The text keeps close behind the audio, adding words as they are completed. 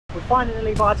We're finally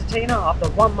leaving Argentina after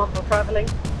 1 month of travelling.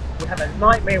 We had a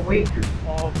nightmare week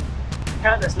of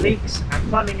countless leaks and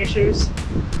plumbing issues,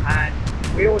 and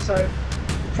we also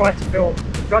tried to film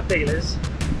drug dealers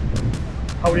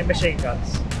holding machine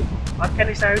guns. I'm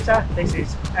Kenny Sahuta. This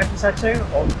is episode 2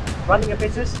 of running a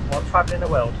business while travelling the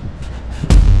world.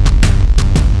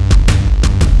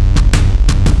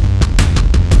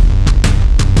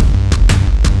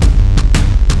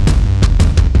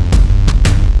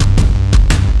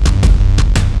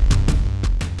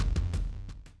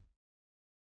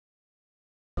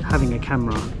 Having a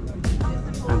camera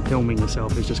and filming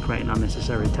yourself is just creating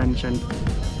unnecessary tension.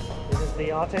 This is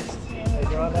the artist,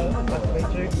 Adriano. Nice to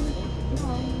meet you.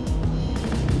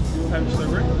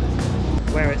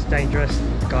 Where it's dangerous,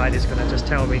 the guide is going to just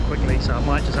tell me quickly, so I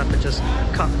might just have to just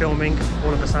cut filming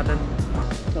all of a sudden.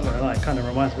 Not gonna lie, it kind of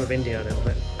reminds me of India a little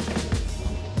bit.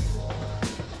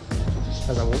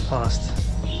 As I walk past,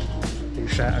 you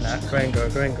shouting out Gringo,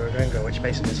 Gringo, Gringo, which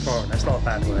basically is foreign. That's not a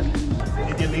bad word.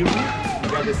 The delivery, you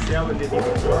got the sell and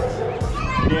delivery trucks.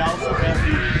 They also have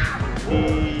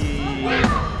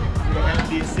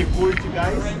the security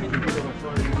guys.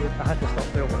 I had to stop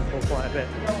filming for quite a bit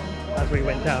as we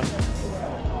went down.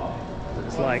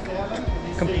 It's like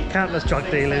countless drug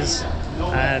dealers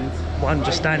and one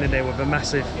just standing there with a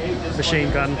massive machine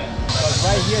gun.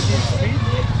 Right here, this street.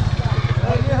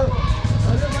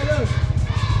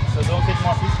 So don't get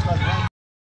more people.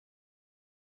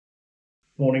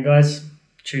 Morning guys,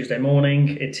 Tuesday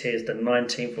morning. It is the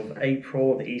 19th of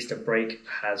April. The Easter break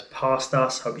has passed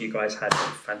us. Hope you guys had a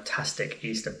fantastic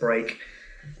Easter break.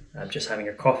 I'm just having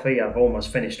a coffee. I've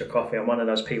almost finished a coffee. I'm one of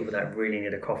those people that really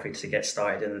need a coffee to get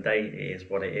started in the day. It is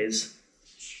what it is.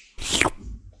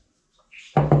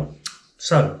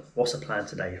 So, what's the plan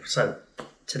today? So,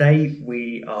 today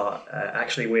we are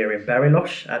we're in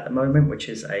Bariloche at the moment, which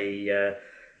is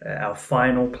our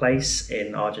final place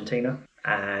in Argentina,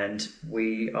 and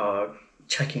we are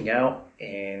checking out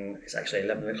it's actually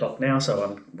 11 o'clock now,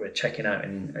 so we're checking out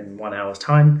in 1 hour's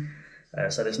time.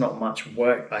 So there's not much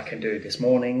work I can do this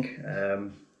morning,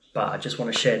 but I just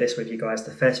want to share this with you guys.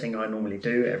 The first thing I normally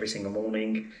do every single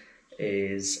morning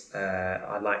is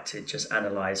I like to just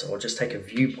analyze or just take a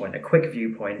quick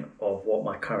viewpoint of what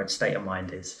my current state of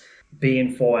mind is.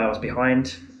 Being 4 hours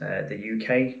behind the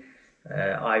UK,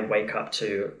 I wake up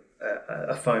to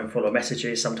a phone full of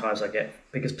messages. Sometimes I get,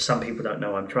 because some people don't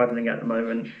know I'm traveling at the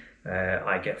moment,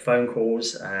 I get phone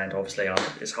calls, and obviously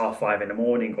it's 4:30 in the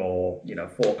morning, or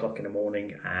 4 o'clock in the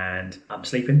morning, and I'm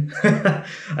sleeping.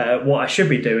 What I should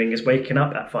be doing is waking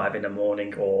up at 5 in the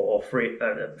morning or 4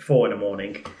 in the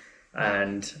morning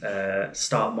and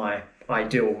start my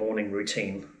ideal morning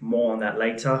routine. More on that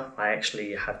later. I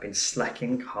actually have been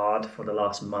slacking hard for the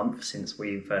last month since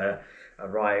we've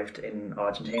arrived in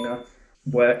Argentina.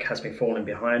 Work has been falling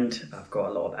behind. I've got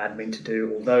a lot of admin to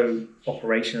do. Although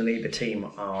operationally the team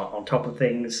are on top of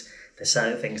things, there's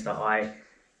certain things that I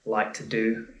like to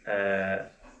do.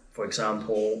 For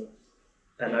example,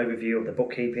 an overview of the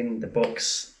bookkeeping, the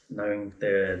books, knowing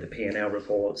the P&L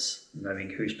reports,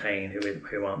 knowing who's paying,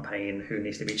 who aren't paying, who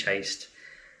needs to be chased.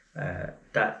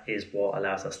 That is what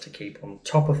allows us to keep on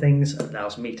top of things,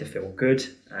 allows me to feel good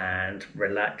and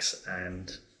relax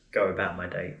and go about my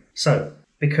day. So,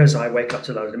 because I wake up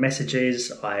to loads of messages,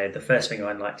 the first thing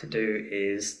I'd like to do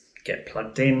is get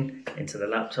plugged into the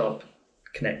laptop,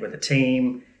 connect with the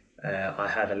team. I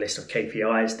have a list of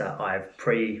KPIs that I've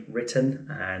pre-written,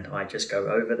 and I just go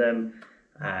over them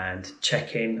and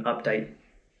check in, update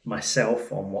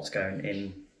myself on what's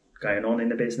going on in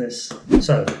the business.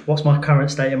 So, what's my current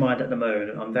state of mind at the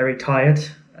moment? I'm very tired.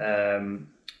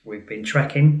 We've been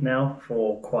trekking now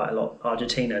for quite a lot.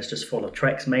 Argentina is just full of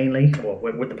treks mainly, or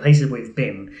with the places we've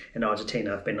been in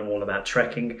Argentina have been all about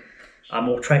trekking. I'm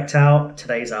all trekked out.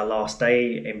 Today's our last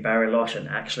day in Bariloche, and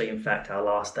actually, in fact, our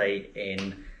last day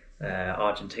in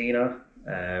Argentina.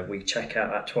 We check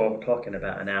out at 12 o'clock in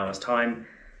about an hour's time,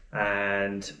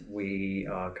 and we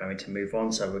are going to move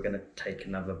on. So we're going to take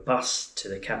another bus to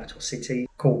the capital city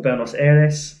called Buenos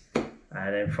Aires.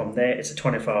 And then from there, it's a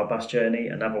 24-hour bus journey,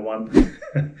 another one.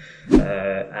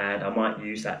 And I might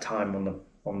use that time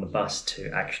on the bus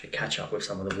to actually catch up with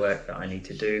some of the work that I need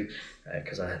to do,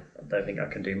 because I don't think I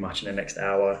can do much in the next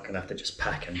hour. I'm going to have to just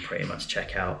pack and pretty much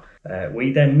check out.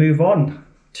 We then move on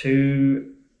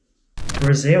to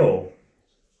Brazil.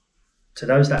 To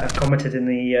those that have commented in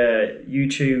the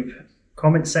YouTube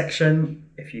comment section,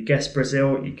 if you guess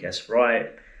Brazil, you guess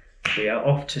right. We are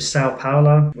off to Sao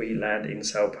Paulo. We land in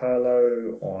Sao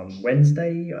Paulo on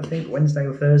Wednesday, I think, Wednesday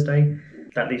or Thursday.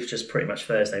 That leaves just pretty much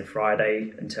Thursday and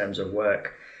Friday in terms of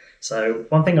work. So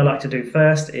one thing I like to do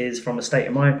first is, from a state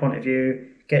of mind point of view,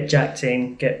 get jacked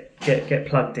in, get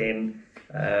plugged in,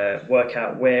 work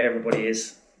out where everybody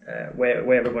is,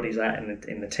 where everybody's at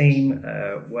in the team,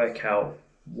 work out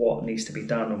what needs to be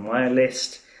done on my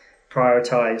list,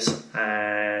 prioritize,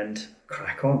 and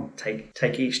crack on.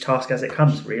 Take each task as it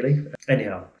comes, really.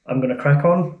 Anyhow, I'm going to crack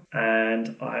on,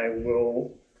 and I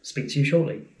will speak to you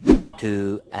shortly.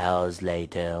 2 hours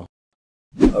later.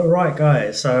 Alright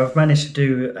guys, so I've managed to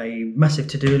do a massive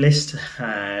to-do list,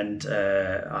 and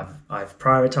I've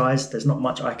prioritised. There's not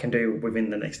much I can do within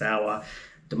the next hour.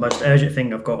 The most urgent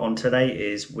thing I've got on today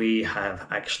is we have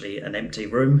actually an empty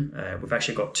room. We've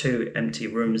actually got 2 empty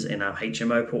rooms in our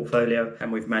HMO portfolio,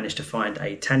 and we've managed to find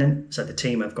a tenant. So the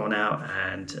team have gone out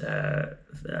and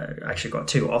actually got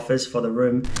 2 offers for the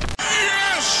room.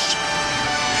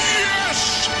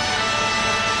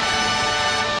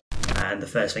 And the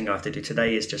first thing I have to do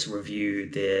today is just review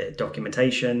the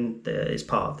documentation that is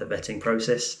part of the vetting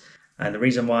process. And the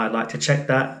reason why I like to check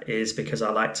that is because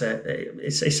I like to,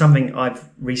 it's something I've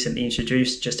recently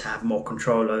introduced just to have more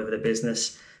control over the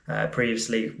business.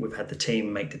 Previously, we've had the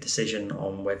team make the decision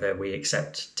on whether we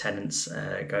accept tenants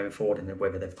going forward and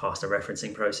whether they've passed a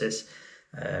referencing process.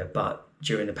 But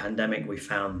during the pandemic, we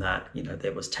found that, you know,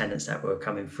 there was tenants that were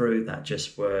coming through that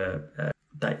just were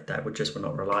just were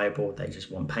not reliable. They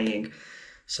just weren't paying.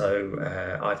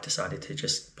 So I've decided to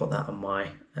just put that on my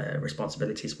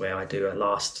responsibilities, where I do a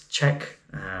last check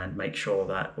and make sure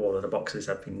that all of the boxes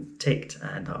have been ticked.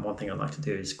 And one thing I like to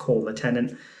do is call the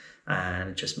tenant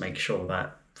and just make sure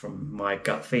that, from my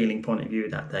gut feeling point of view,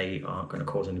 that they aren't going to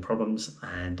cause any problems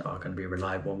and are going to be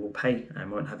reliable and will pay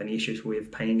and won't have any issues with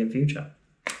paying in future.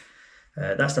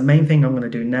 That's the main thing I'm going to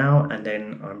do now, and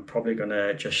then I'm probably going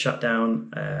to just shut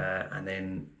down and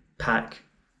then pack,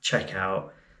 check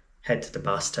out, head to the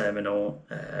bus terminal,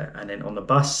 and then on the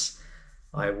bus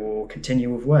I will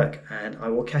continue with work, and I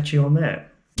will catch you on there.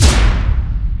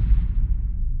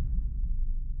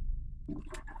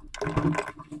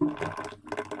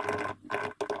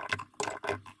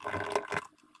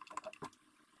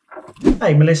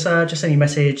 Hey Melissa, just sent you a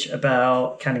message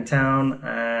about Canning Town,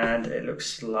 and it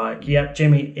looks like, yep,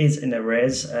 Jimmy is in the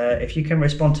res. If you can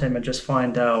respond to him and just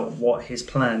find out what his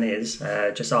plan is,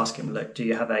 just ask him, look, do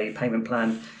you have a payment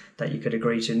plan that you could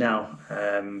agree to now?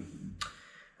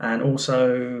 And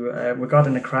also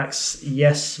regarding the cracks,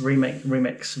 yes,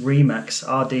 Remax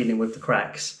are dealing with the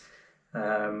cracks,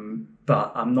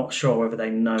 but I'm not sure whether they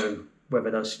know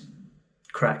whether those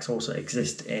cracks also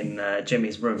exist in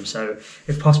Jimmy's room. So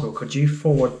if possible, could you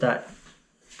forward that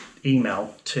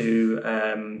email to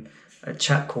a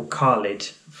chap called Khalid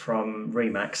from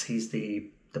Remax? He's the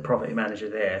property manager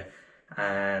there,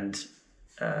 and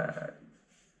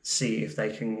see if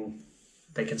they can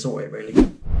sort it, really.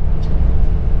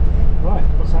 Right,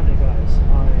 what's happening guys?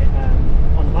 I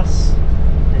am on the bus.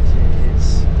 It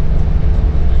is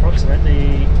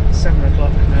approximately 7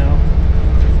 o'clock now.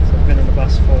 So I've been on the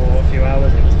bus for a few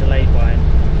hours. It was delayed by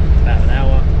about an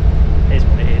hour. Here's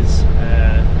what it is.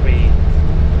 We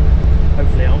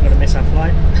hopefully aren't going to miss our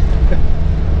flight.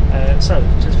 So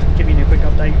just giving you a quick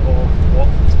update of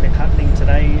what's been happening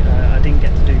today. I didn't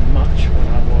get to do much when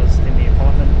I was in the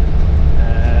apartment,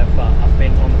 but I've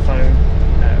been on the phone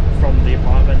from the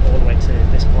apartment all the way to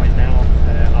this point now.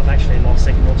 I've actually lost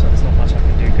signal, so there's not much I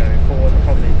can do going forward. I'm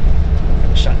probably going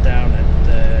to shut down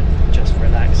and just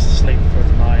relax, sleep for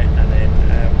the night, and then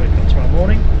wake up tomorrow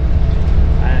morning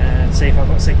and see if I've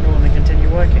got signal and then continue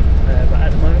working. But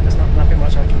at the moment there's nothing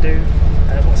much I can do.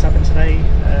 What's happened today?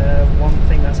 One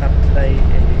thing that's happened today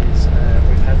is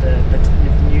we've had the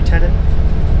new tenant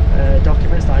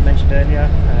documents that I mentioned earlier.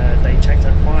 They checked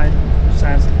out fine,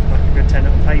 sounds like a good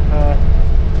tenant on paper,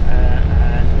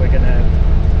 and we're going to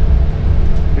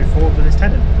move forward with this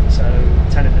tenant. So the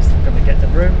tenant is going to get the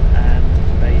room, and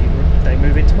they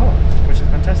move in tomorrow, which is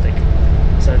fantastic.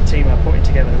 So the team are putting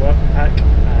together the welcome pack,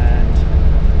 and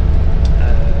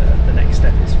the next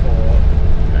step is for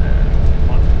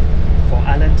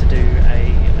Alan to do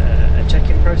a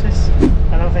check-in process.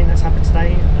 Another thing that's happened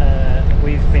today,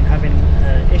 we've been having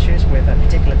issues with a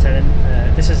particular tenant.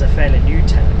 This is a fairly new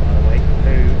tenant, by the way,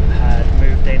 who had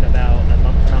moved in about a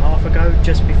month and a half ago,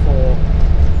 just before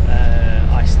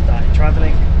I started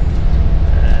travelling.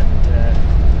 And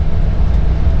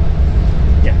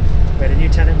yeah, we had a new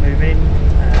tenant move in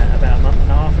about a month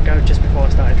and a half ago, just before I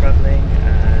started travelling,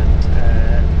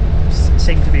 and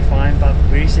seemed to be fine. But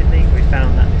recently we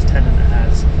found that this tenant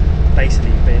has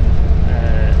basically been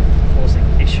causing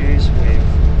issues with.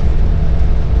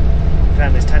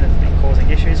 Found this tenant been causing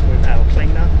issues with our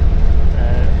cleaner,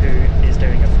 who is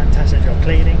doing a fantastic job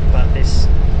cleaning, but this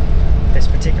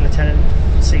particular tenant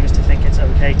seems to think it's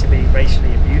okay to be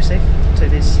racially abusive to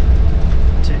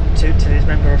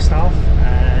staff,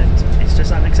 and it's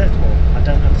just unacceptable. I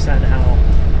don't understand how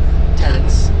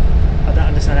tenants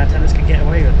can get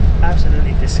away with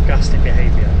absolutely disgusting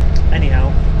behaviour.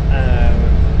 Anyhow,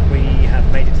 we have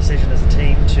made a decision as a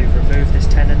team to remove this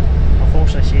tenant.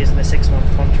 Unfortunately, she is in a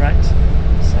 6-month contract,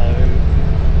 so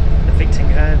evicting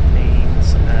her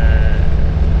means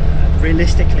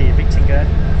realistically evicting her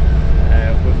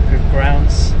with good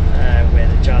grounds, where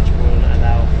the judge will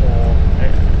allow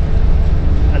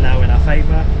in our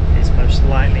favour is most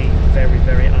likely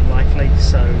very unlikely.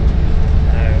 So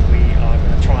we are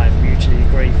going to try and mutually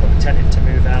agree for the tenant to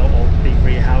move out or be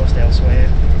rehoused elsewhere.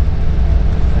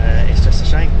 It's just a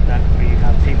shame that we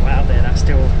have people out there that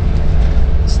still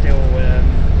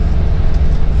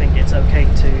think it's okay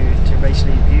to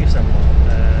racially abuse someone.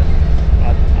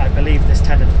 I believe this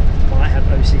tenant might have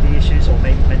OCD issues or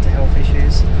maybe mental health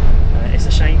issues. It's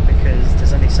a shame because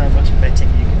there's only so much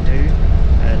vetting you can do.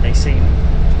 They seem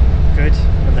good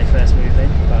when they first move in,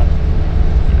 but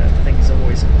you know, things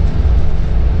always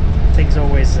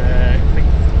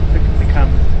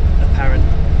become apparent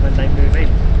when they move in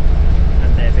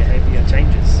and their behaviour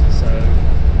changes.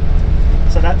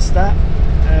 So that's that.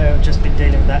 Just been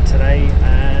dealing with that today,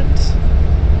 and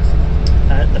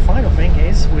the final thing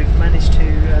is we've managed to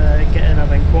get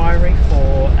another inquiry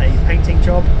for a painting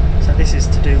job. So this is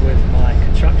to do with my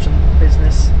construction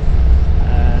business,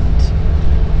 and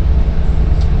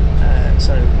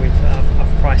so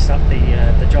I've priced up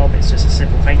the job. It's just a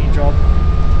simple painting job,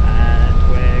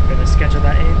 and we're going to schedule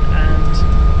that in, and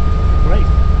great,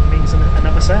 means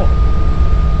another sale.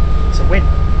 It's a win.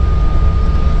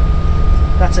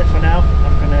 That's it for now.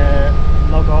 I'm going to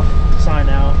log off, sign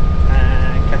out,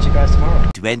 and catch you guys tomorrow.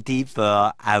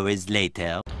 24 hours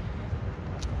later.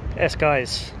 Yes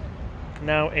guys,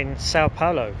 now in Sao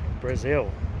Paulo,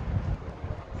 Brazil.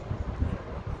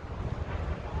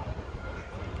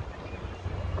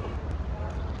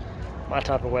 My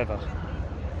type of weather.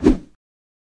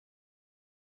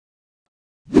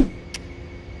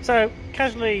 So,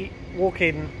 casually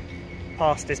walking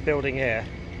past this building here,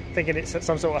 thinking it's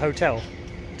some sort of hotel.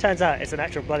 Turns out it's an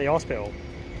actual bloody hospital.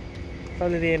 If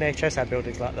only the NHS had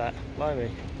buildings like that.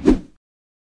 Blimey.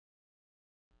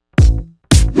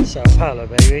 Sao Paulo,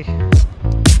 baby.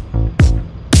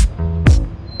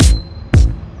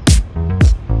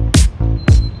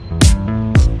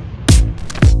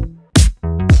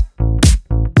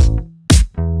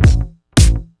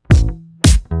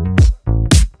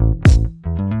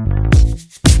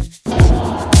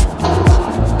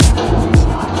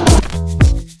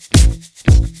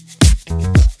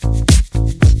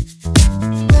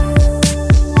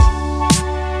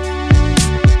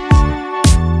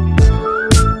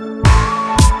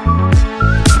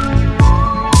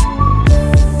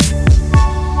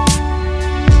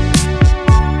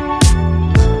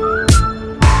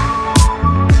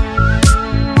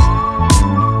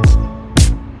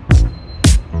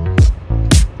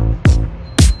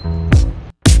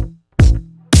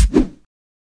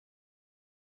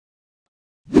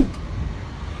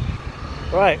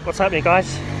 Right, what's happening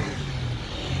guys?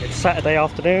 It's Saturday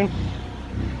afternoon,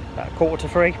 about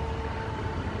 2:45,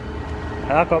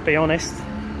 and I've got to be honest,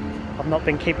 I've not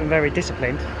been keeping very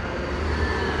disciplined.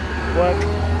 Work,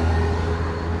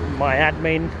 my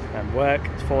admin and work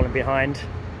is falling behind.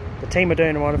 The team are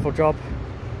doing a wonderful job.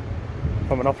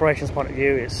 From an operations point of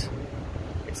view, it's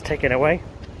taken away.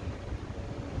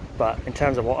 But in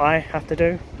terms of what I have to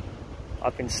do,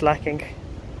 I've been slacking,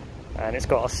 and it's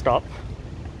got to stop.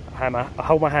 I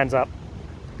hold my hands up,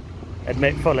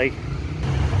 admit fully,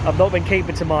 I've not been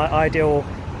keeping to my ideal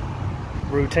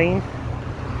routine.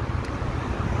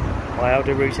 My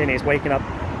ideal routine is waking up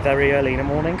very early in the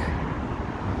morning,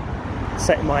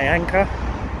 setting my anchor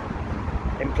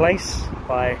in place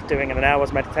by doing an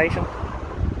hour's meditation,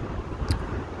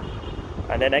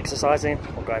 and then exercising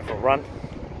or going for a run,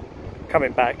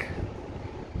 coming back,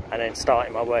 and then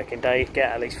starting my working day.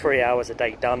 Get at least 3 hours a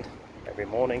day done every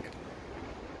morning,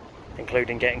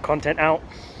 including getting content out.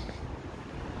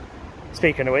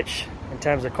 Speaking of which, in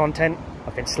terms of content,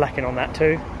 I've been slacking on that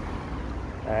too.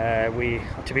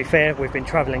 To be fair, we've been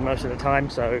travelling most of the time,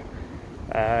 so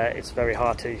it's very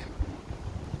hard to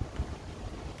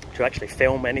actually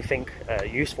film anything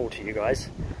useful to you guys.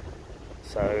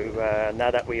 So now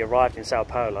that we arrived in Sao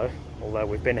Paulo, although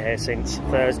we've been here since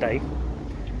Thursday,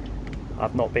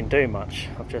 I've not been doing much.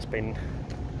 I've just been,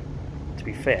 to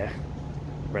be fair,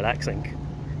 relaxing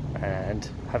and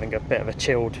having a bit of a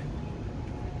chilled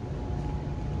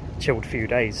few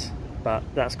days. But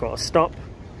that's got to stop.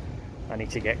 I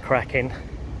need to get cracking,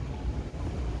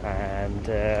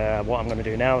 and what I'm going to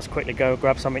do now is quickly go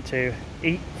grab something to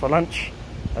eat for lunch,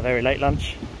 a very late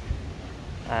lunch,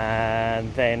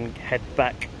 and then head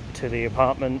back to the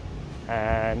apartment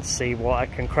and see what I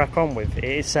can crack on with. It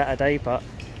is Saturday, but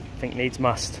I think needs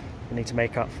must. I need to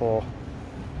make up for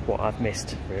what I've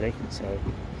missed, really. So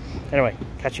anyway,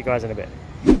 catch you guys in a bit.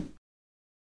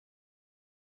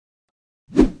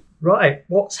 Right,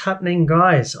 what's happening,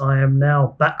 guys? I am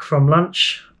now back from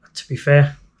lunch. To be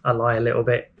fair, I lie a little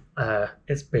bit.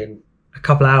 It's been a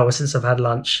couple of hours since I've had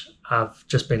lunch. I've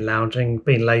just been lounging,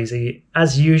 been lazy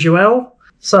as usual.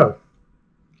 So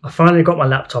I finally got my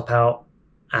laptop out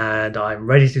and I'm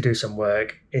ready to do some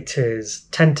work. It is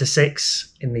 10 to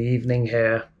 6 in the evening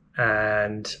here,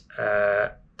 and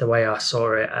the way I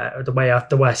saw it, the way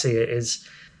I see it is,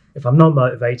 if I'm not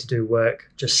motivated to do work,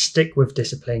 just stick with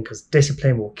discipline, because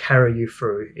discipline will carry you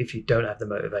through if you don't have the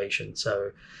motivation.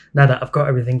 So now that I've got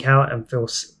everything out and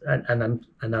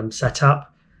I'm set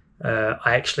up,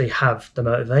 I actually have the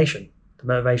motivation. The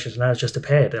motivation now has just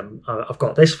appeared. I've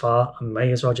got this far, I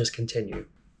may as well just continue.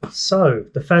 So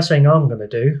the first thing I'm going to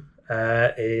do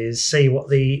is see what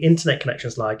the internet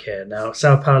connection's like here. Now,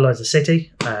 Sao Paulo is a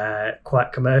city,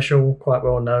 quite commercial, quite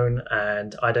well known,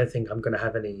 and I don't think I'm going to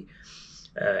have any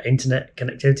internet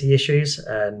connectivity issues.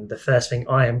 And the first thing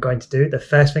I am going to do, the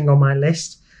first thing on my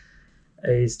list,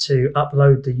 is to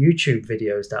upload the YouTube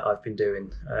videos that I've been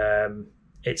doing.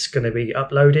 It's going to be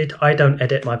uploaded. I don't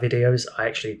edit my videos. I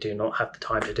actually do not have the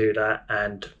time to do that,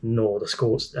 and nor the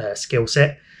skill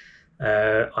set.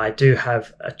 I do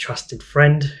have a trusted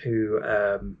friend who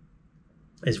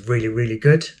is really, really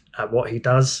good at what he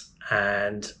does,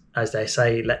 and as they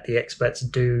say, let the experts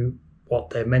do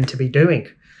what they're meant to be doing.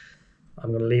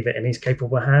 I'm going to leave it in his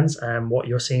capable hands, and what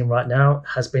you're seeing right now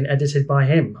has been edited by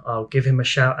him. I'll give him a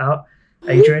shout out.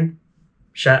 Adrian,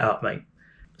 shout out, mate.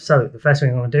 So the first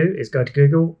thing I'm going to do is go to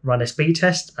Google, run a speed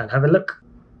test, and have a look.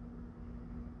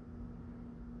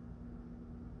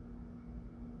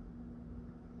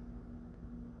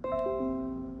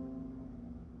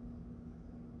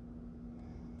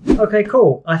 Okay,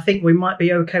 cool. I think we might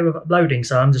be okay with uploading,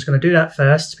 so I'm just going to do that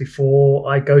first before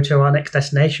I go to our next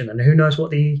destination, and who knows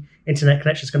what the internet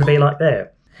connection is going to be like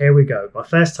there. Here we go. My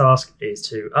first task is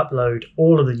to upload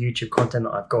all of the YouTube content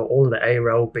that I've got, all of the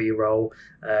A-roll, B-roll.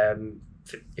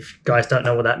 If you guys don't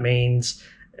know what that means,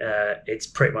 it's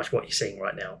pretty much what you're seeing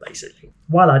right now, basically.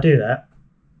 While I do that,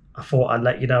 I thought I'd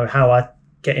let you know how I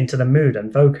get into the mood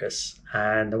and focus,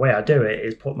 and the way I do it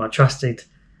is put my trusted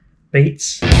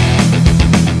Beats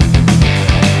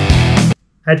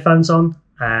headphones on,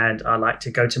 and I like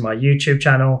to go to my YouTube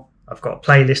channel. I've got a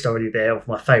playlist already there of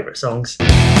my favourite songs,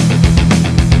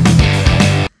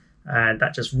 and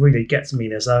that just really gets me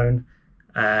in the zone,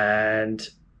 and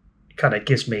it kind of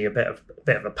gives me a bit of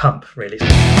a pump, really.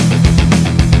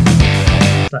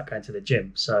 It's like going to the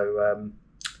gym. So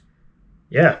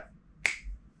yeah,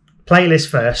 playlist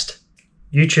first,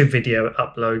 YouTube video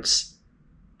uploads,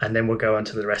 and then we'll go on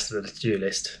to the rest of the to-do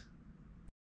list.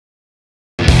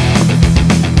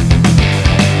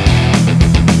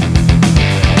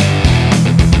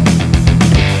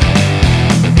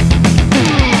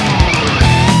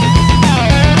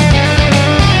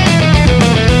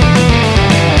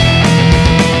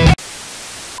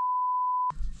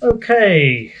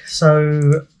 Okay,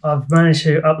 so I've managed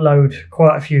to upload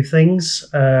quite a few things.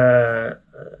 I've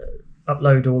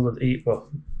uploaded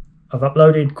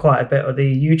quite a bit of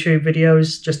the YouTube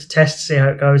videos just to test to see how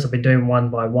it goes. I've been doing one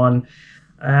by one,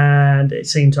 and it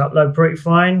seemed to upload pretty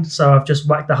fine. So I've just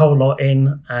whacked the whole lot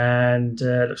in, and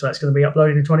looks like it's going to be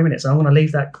uploaded in 20 minutes. So I'm going to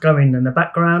leave that going in the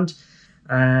background.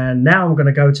 And now I'm going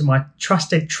to go to my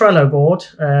trusted Trello board.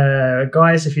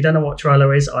 Guys, if you don't know what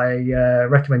Trello is, I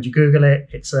recommend you Google it.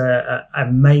 It's an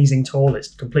amazing tool. It's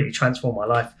completely transformed my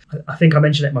life. I think I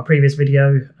mentioned it in my previous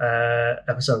video,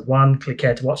 episode 1. Click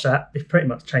here to watch that. It pretty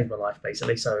much changed my life,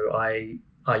 basically. So I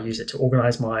use it to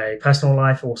organize my personal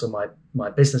life, also my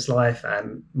business life,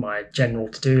 and my general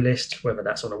to-do list, whether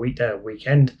that's on a weekday or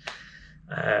weekend.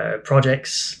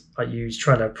 Projects, I use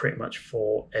Trello pretty much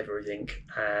for everything.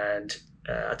 And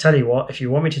I tell you what, if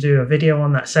you want me to do a video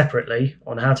on that separately,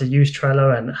 on how to use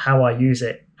Trello and how I use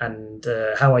it, and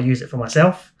how I use it for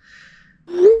myself,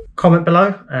 comment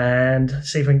below and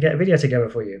see if we can get a video together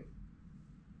for you.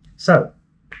 So,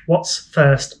 what's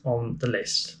first on the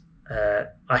list?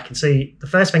 I can see the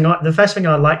first thing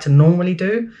I like to normally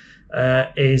do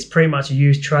is pretty much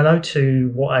use Trello to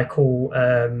what I call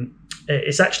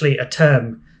it's actually a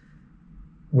term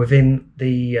within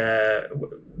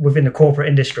the corporate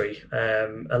industry.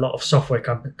 A lot of software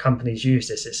companies use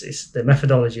this. The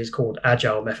methodology is called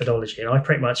Agile methodology, and I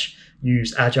pretty much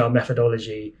use Agile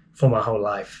methodology for my whole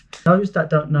life. Those that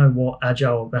don't know what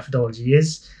Agile methodology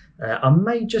is, I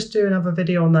may just do another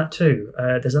video on that too.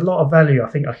 There's a lot of value I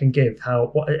think I can give,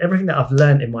 everything that I've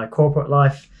learned in my corporate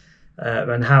life,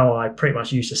 and how I pretty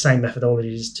much use the same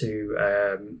methodologies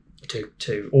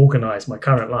to organize my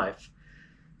current life.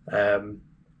 I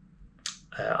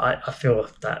feel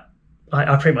that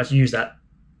I pretty much use that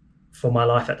for my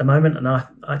life at the moment, and I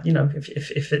you know,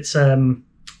 if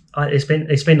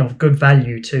it's been of good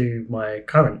value to my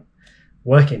current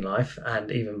working life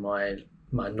and even my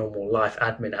normal life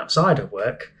admin outside of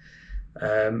work,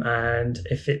 and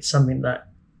if it's something that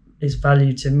is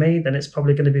value to me, then it's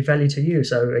probably going to be value to you.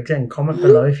 So again, comment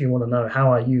below if you want to know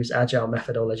how I use agile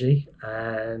methodology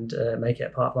and make it a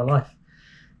part of my life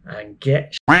and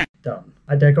get done.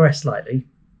 I digress slightly.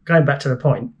 Going back to the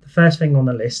point, the first thing on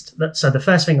the list, the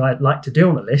first thing I'd like to do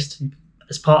on the list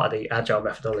as part of the agile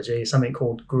methodology is something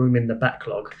called grooming the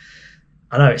backlog.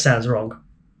 I know it sounds wrong,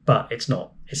 but it's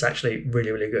not. It's actually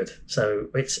really, really good. So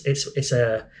it's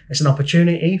an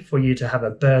opportunity for you to have a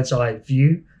bird's eye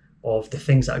view of the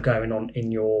things that are going on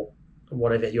in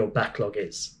whatever your backlog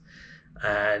is.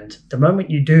 And the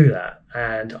moment you do that,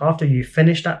 and after you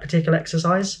finish that particular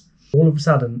exercise, all of a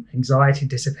sudden anxiety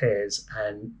disappears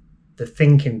and the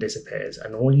thinking disappears,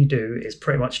 and all you do is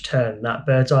pretty much turn that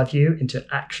bird's eye view into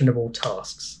actionable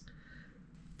tasks.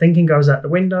 Thinking goes out the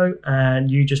window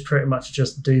and you just pretty much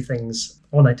just do things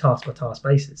on a task by task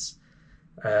basis.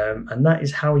 And that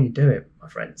is how you do it, my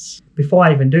friends. Before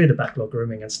I even do the backlog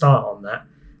grooming and start on that,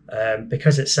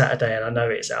 because it's Saturday and I know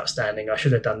it's outstanding, I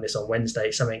should have done this on Wednesday.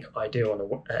 It's something I do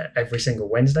on every single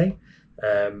Wednesday.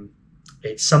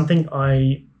 It's something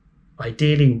I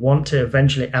ideally want to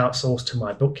eventually outsource to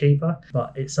my bookkeeper,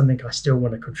 but it's something I still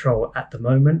want to control at the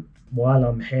moment while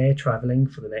I'm here traveling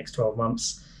for the next 12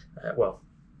 months.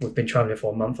 We've been traveling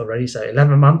for a month already, so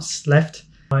 11 months left.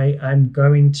 I am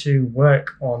going to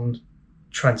work on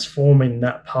transforming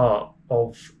that part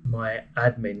of my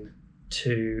admin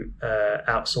to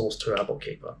outsource to our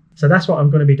bookkeeper. So that's what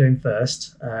I'm going to be doing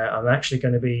first. I'm actually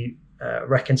going to be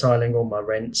reconciling all my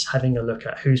rents, having a look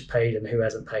at who's paid and who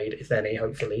hasn't paid, if any,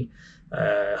 hopefully.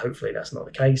 Hopefully that's not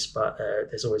the case, but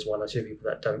there's always one or two people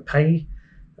that don't pay.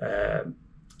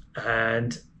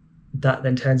 And that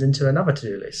then turns into another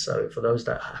to-do list. So for those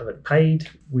that haven't paid,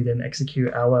 we then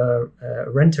execute our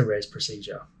rent arrears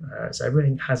procedure. So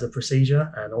everything has a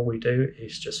procedure and all we do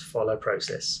is just follow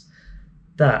process.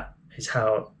 That is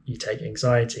how you take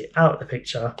anxiety out of the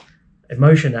picture,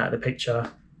 emotion out of the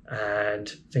picture, and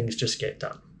things just get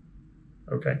done.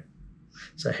 Okay,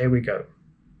 so here we go.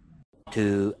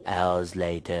 2 hours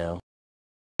later.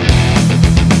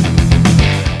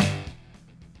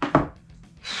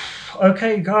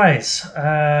 Okay, guys,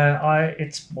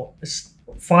 it's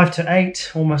 5 to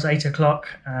 8, almost 8 o'clock.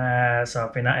 So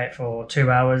I've been at it for 2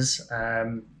 hours.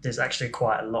 There's actually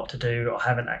quite a lot to do. I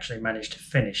haven't actually managed to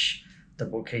finish the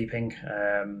bookkeeping.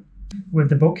 With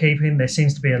the bookkeeping, there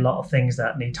seems to be a lot of things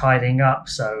that need tidying up,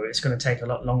 so it's going to take a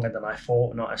lot longer than I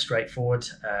thought, not as straightforward.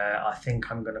 I think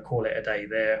I'm going to call it a day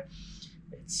there.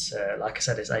 It's like I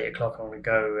said, it's 8 o'clock. I'm going to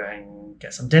go and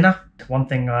get some dinner. One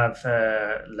thing I've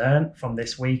learned from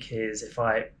this week is if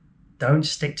I don't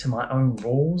stick to my own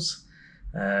rules,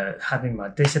 having my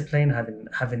discipline,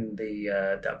 having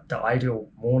the ideal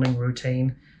morning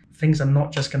routine, things are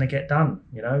not just going to get done.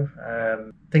 You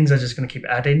know, things are just going to keep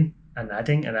adding and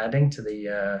adding and adding to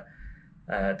the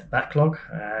backlog,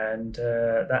 and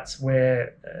that's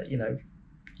where you know,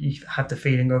 you have the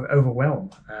feeling of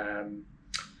overwhelm.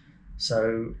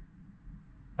 So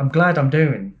I'm glad I'm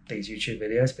doing these YouTube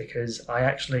videos because I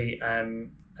actually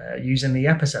am using the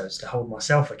episodes to hold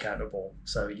myself accountable.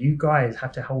 So you guys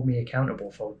have to hold me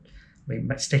accountable for me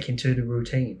sticking to the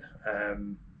routine.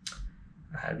 And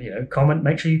you know,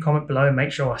 make sure you comment below and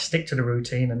make sure I stick to the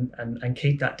routine and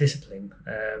keep that discipline.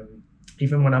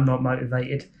 Even when I'm not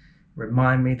motivated,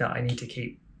 remind me that I need to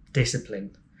keep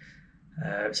discipline.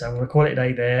 So I'm going to call it a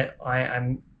day there.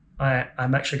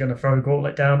 I'm actually going to throw a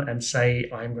gauntlet down and say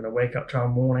I'm going to wake up tomorrow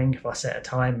morning. If I set a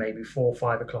time, maybe 4 or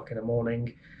 5 o'clock in the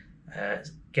morning,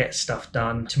 get stuff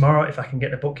done. Tomorrow, if I can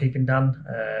get the bookkeeping done,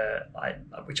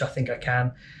 which I think I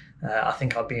can, I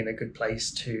think I'll be in a good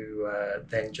place to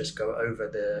then just go over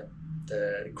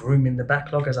the grooming the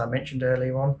backlog, as I mentioned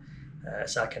earlier on.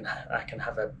 So I can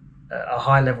have a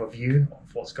high level view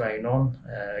of what's going on,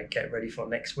 get ready for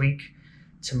next week.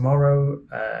 Tomorrow,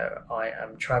 I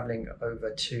am traveling over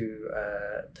to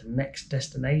the next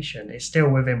destination. It's still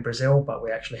within Brazil, but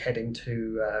we're actually heading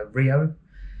to Rio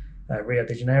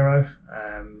de Janeiro,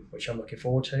 which I'm looking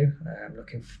forward to. I'm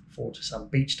looking forward to some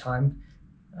beach time.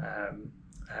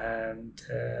 And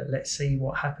let's see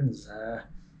what happens.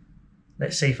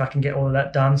 Let's see if I can get all of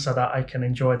that done so that I can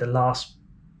enjoy the last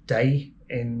day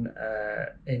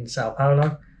in Sao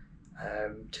Paulo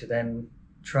to then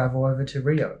travel over to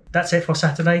Rio. That's it for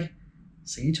Saturday.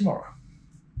 See you tomorrow.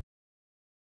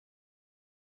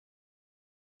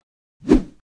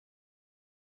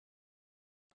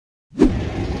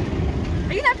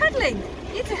 Are you not pedaling?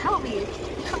 You need to help me. You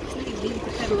can't just leave me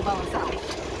to pedal by myself.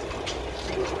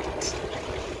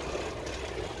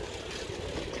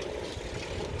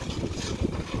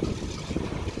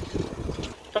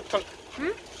 Tuk tuk.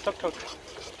 Tuk tuk.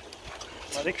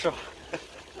 My rickshaw.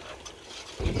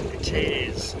 It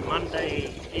is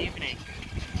Monday evening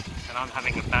and I'm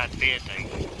having a bad beard day.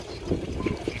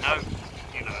 You know.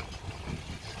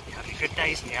 You have your good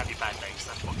days and you have your bad days.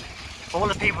 That's what. For all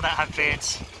the people that have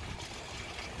beards,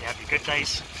 you have your good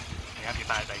days, you have your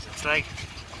bad days. And today,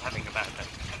 I'm having a bad day.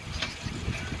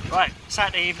 Right,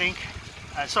 Saturday evening,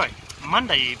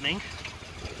 Monday evening,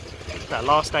 the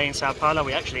last day in Sao Paulo.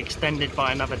 We actually extended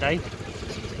by another day.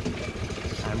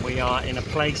 And we are in a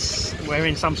place, we're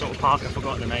in some sort of park, I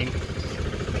forgot the name,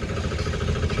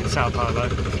 in Sao Paulo.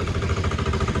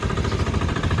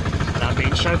 And I'm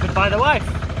being chauffeured by the wife.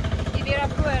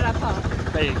 Ibirapuera Park.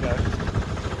 There you go.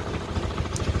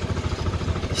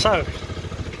 So,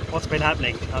 what's been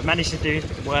happening? I've managed to do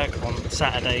work on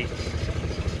Saturday,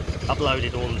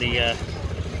 uploaded all the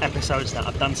episodes that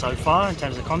I've done so far in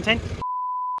terms of content.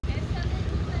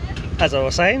 As I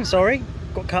was saying, sorry,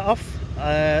 got cut off.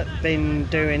 Been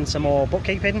doing some more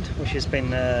bookkeeping, which has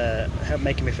been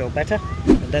making me feel better.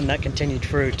 And then that continued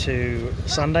through to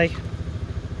Sunday.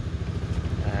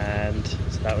 And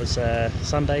so that was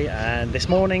Sunday. And this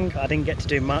morning I didn't get to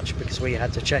do much because we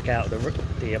had to check out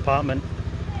the apartment.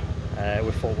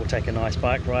 We thought we'll take a nice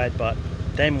bike ride, but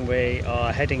then we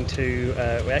are heading to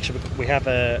we have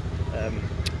a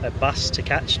bus to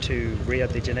catch to Rio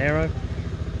de Janeiro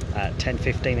at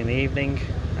 10:15 in the evening,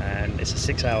 and it's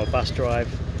a 6-hour bus drive.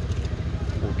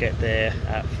 We'll get there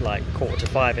at like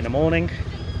 4:45 in the morning,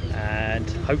 and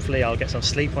hopefully I'll get some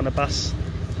sleep on the bus,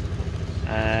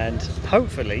 and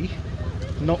hopefully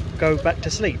not go back to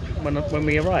sleep when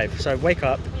we arrive. So wake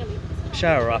up,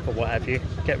 shower up or what have you,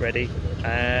 get ready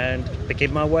and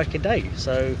begin my working day.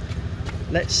 So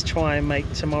let's try and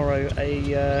make tomorrow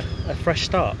a fresh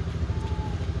start.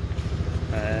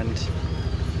 And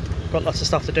got lots of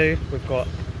stuff to do. We've got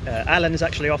Alan is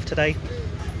actually off today.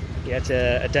 He had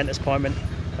a dentist appointment,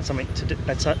 had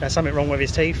something wrong with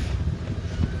his teeth.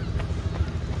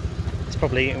 He's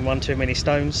probably eaten one too many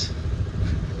stones.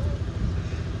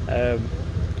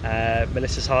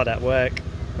 Melissa's hard at work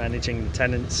managing the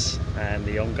tenants and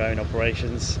the ongoing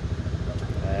operations.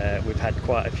 We've had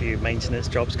quite a few maintenance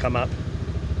jobs come up.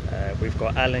 We've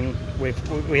got Alan.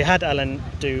 We had Alan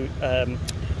do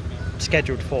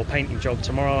scheduled for a painting job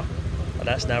tomorrow, but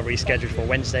that's now rescheduled for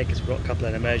Wednesday because we've got a couple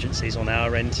of emergencies on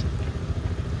our end.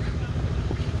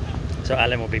 So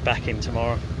Alan will be back in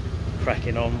tomorrow,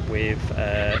 cracking on with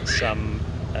some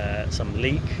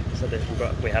leak. So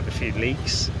that we have a few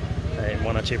leaks in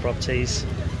 1 or 2 properties.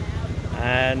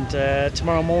 And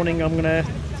tomorrow morning I'm going to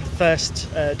first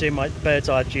do my bird's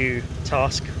eye view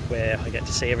task where I get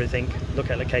to see everything, look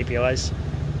at the KPIs.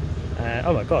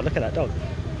 Oh my god, look at that dog.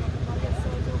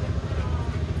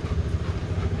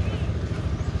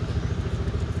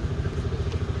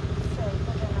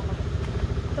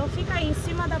 Então fica aí em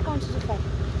cima da ponte de ferro.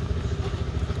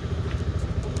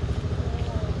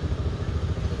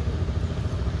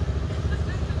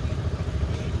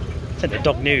 I think the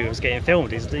dog knew it was getting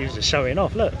filmed. He was just showing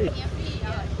off. Look.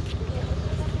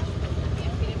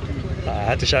 I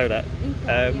had to show that.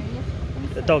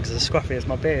 The dog's as scruffy as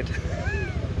my beard.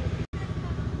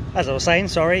 As I was saying,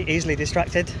 sorry, easily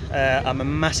distracted. I'm a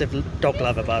massive dog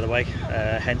lover, by the way,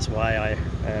 hence why I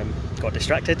got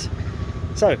distracted.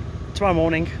 So, tomorrow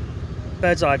morning,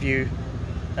 bird's eye view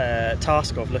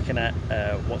task of looking at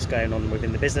what's going on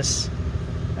within the business.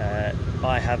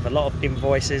 I have a lot of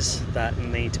invoices that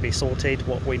need to be sorted.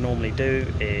 What we normally do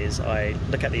is I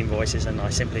look at the invoices and I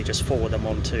simply just forward them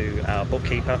on to our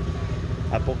bookkeeper.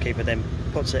 Our bookkeeper then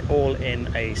puts it all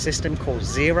in a system called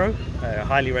Xero.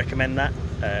 Highly recommend that.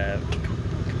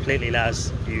 Completely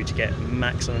allows you to get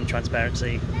maximum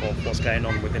transparency of what's going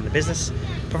on within the business,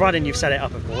 providing you've set it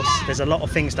up, of course. There's a lot of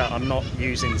things that I'm not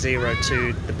using Xero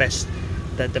to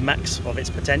the max of its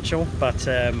potential, but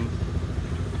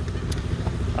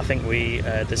I think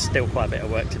there's still quite a bit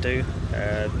of work to do.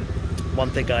 One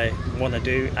thing I want to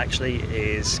do actually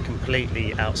is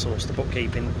completely outsource the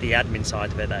bookkeeping, the admin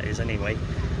side of it, that is, anyway.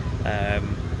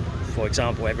 For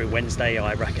example, every Wednesday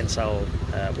I reconcile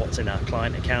what's in our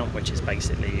client account, which is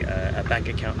basically a bank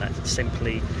account that's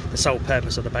simply, the sole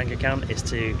purpose of the bank account is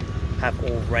to have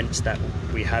all rents that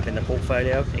we have in the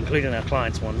portfolio, including our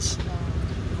clients' ones,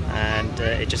 and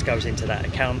it just goes into that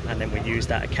account, and then we use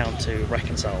that account to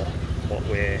reconcile what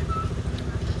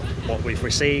we've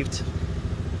received.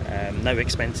 No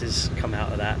expenses come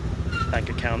out of that bank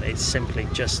account. It's simply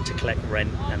just to collect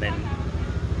rent, and then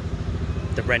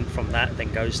the rent from that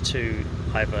then goes to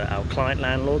either our client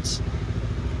landlords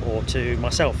or to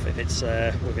myself if it's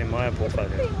within my own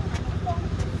portfolio.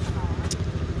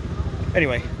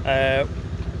 Anyway,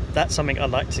 that's something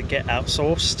I'd like to get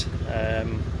outsourced,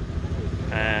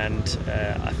 and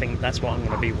I think that's what I'm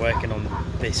going to be working on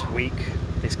this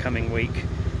coming week.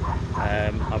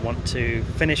 I want to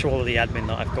finish all of the admin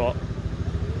that I've got,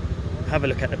 have a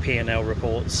look at the P&L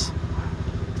reports,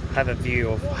 have a view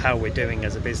of how we're doing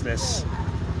as a business,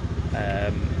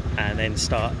 and then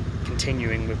start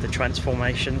continuing with the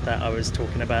transformation that I was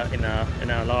talking about in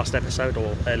our last episode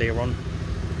or earlier on.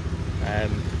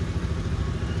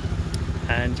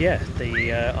 And yeah,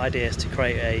 the idea is to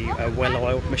create a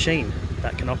well-oiled machine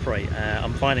that can operate.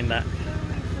 I'm finding that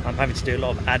I'm having to do a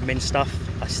lot of admin stuff.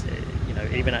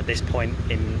 Even at this point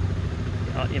in,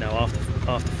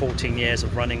 after 14 years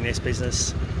of running this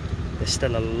business, there's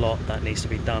still a lot that needs to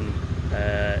be done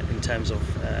in terms of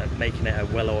making it a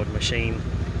well-oiled machine,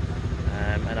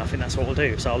 and I think that's what we'll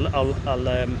do. So I'll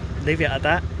leave it at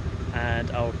that, and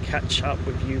I'll catch up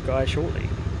with you guys shortly.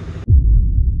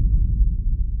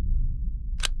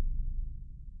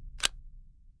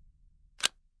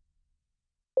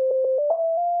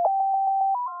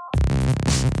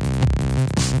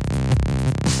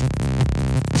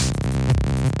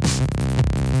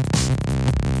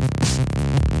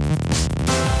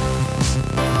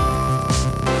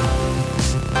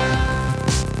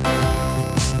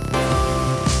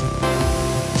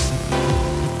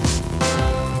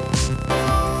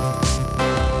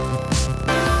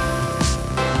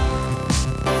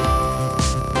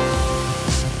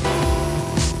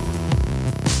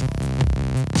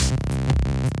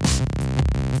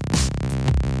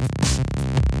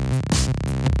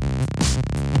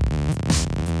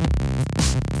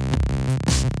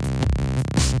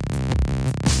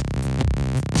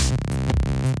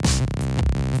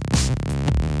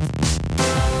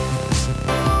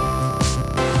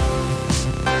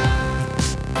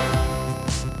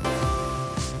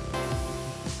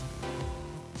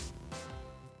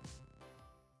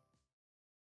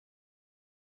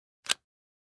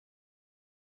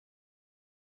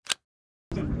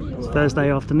 It's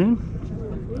Thursday afternoon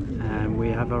and we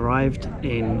have arrived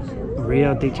in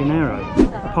Rio de Janeiro.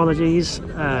 Apologies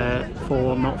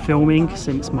for not filming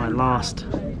since my last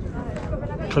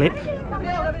clip.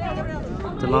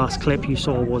 The last clip you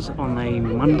saw was on a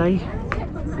Monday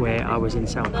where I was in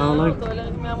Sao Paulo.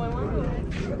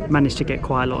 Managed to get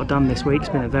quite a lot done this week. It's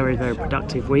been a very, very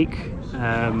productive week.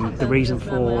 The reason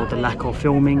for the lack of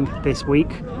filming this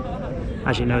week,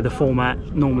 as you know, the format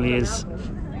normally is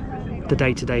the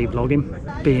day-to-day vlogging.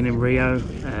 Being in Rio,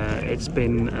 it's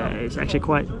actually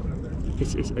quite,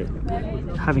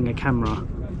 having a camera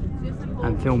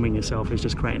and filming yourself is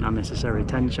just creating unnecessary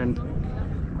tension,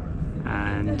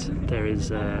 and there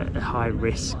is a high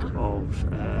risk of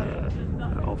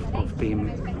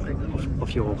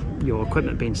your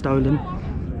equipment being stolen.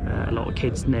 A lot of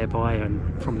kids nearby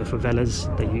and from the favelas,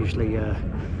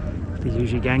 there's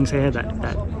usually gangs here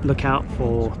that look out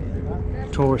for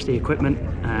touristy equipment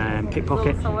and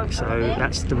pickpocket, so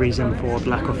that's the reason for the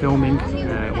lack of filming.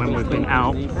 When we've been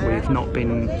out, we've not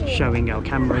been showing our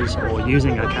cameras or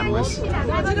using our cameras,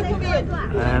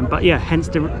 but yeah, hence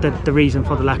the reason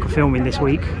for the lack of filming this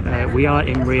week. We are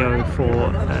in Rio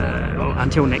for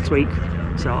until next week,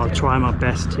 so I'll try my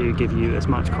best to give you as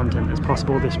much content as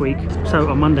possible this week. So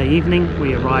on Monday evening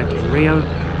we arrived in Rio,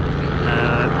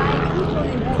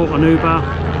 caught an Uber,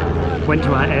 went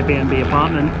to our Airbnb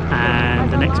apartment,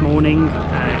 and the next morning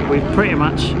we've pretty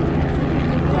much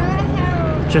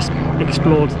just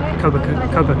explored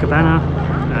Copacabana.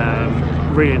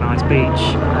 Really nice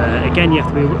beach. Again, you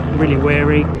have to be really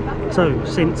wary. So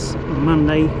since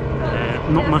Monday,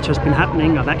 not much has been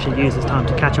happening. I've actually used this time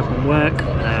to catch up on work.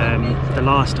 The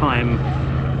last time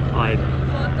I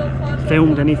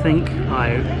filmed anything,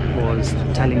 I was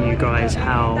telling you guys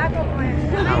how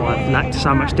I've lacked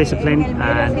so much discipline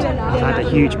and I've had a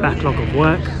huge backlog of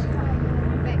work.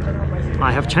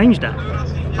 I have changed that.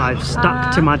 I've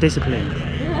stuck to my discipline.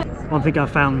 One thing I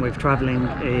found with traveling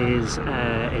is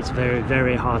it's very,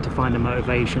 very hard to find a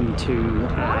motivation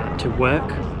to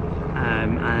work.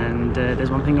 And there's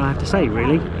one thing I have to say,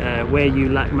 really, where you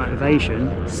lack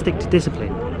motivation, stick to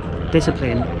discipline.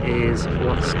 Discipline is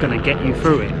what's going to get you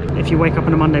through it. If you wake up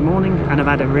on a Monday morning and have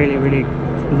had a really, really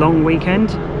long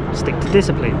weekend, stick to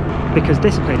discipline, because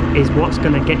discipline is what's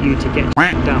going to get you to get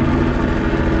done.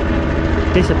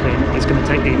 discipline is going to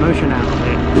take the emotion out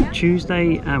of it.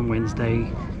 Tuesday and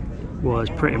Wednesday was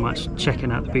pretty much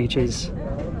checking out the beaches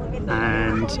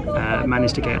and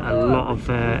managed to get a lot of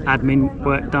admin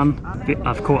work done.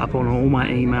 I've caught up on all my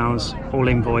emails, all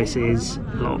invoices,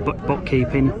 a lot of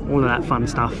bookkeeping, all of that fun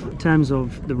stuff. In terms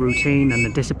of the routine and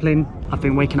the discipline, I've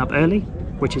been waking up early,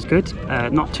 which is good,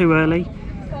 not too early.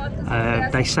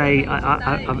 They say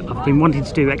I've been wanting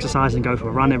to do exercise and go for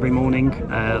a run every morning,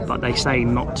 but they say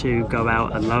not to go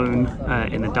out alone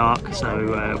in the dark,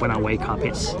 so when I wake up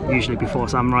it's usually before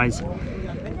sunrise.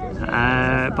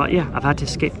 But yeah, I've had to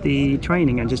skip the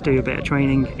training and just do a bit of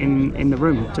training in the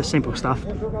room, just simple stuff,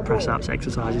 press ups,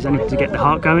 exercises, anything to get the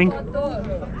heart going.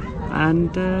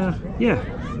 And yeah,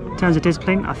 in terms of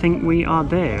discipline, I think we are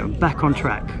there, back on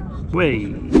track.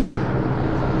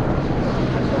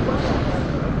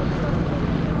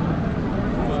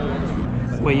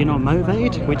 Where you're not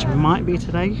motivated, which might be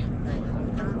today,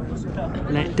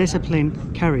 let discipline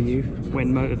carry you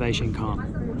when motivation can't.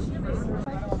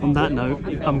 On that note,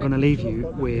 I'm going to leave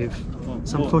you with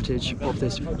some footage of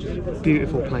this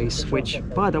beautiful place, which,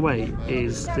 by the way,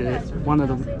 is one of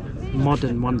the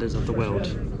modern wonders of the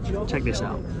world. Check this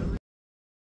out.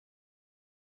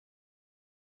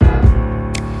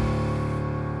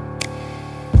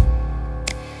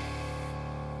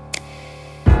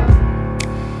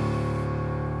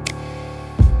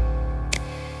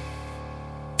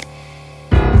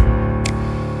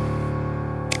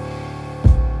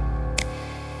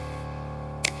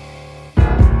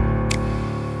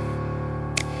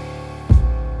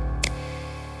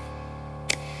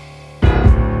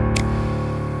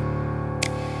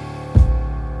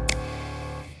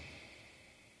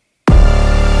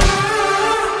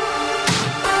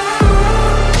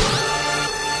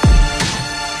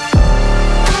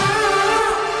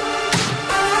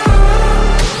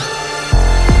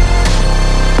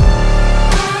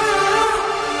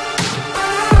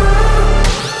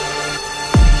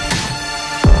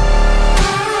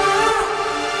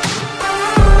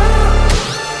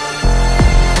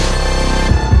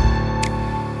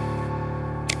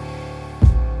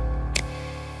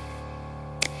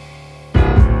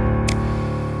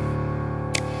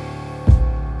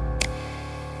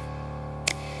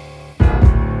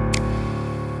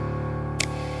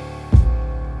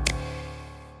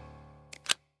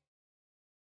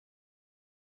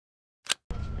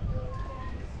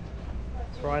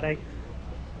 Friday,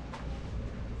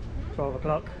 12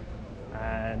 o'clock,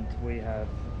 and we have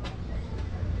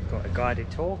got a guided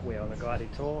tour. We're on a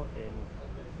guided tour in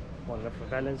one of the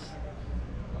favelas,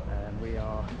 and we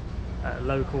are at a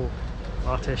local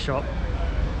artist shop.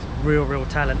 It's real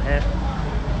talent here.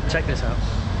 Check this out.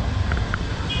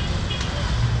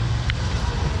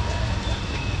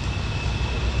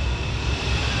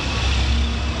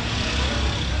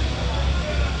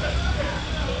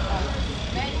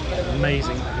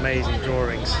 Amazing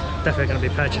drawings. Definitely going to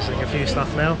be purchasing a few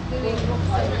stuff now,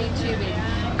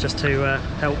 just to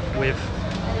help with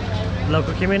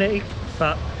local community,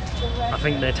 but I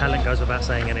think their talent goes without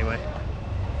saying anyway.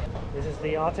 This is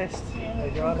the artist,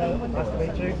 Eduardo. Nice to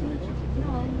meet you.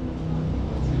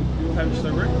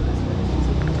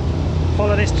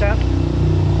 Follow this chap.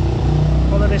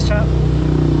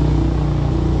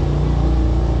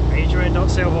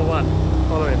 Adrian.silver1.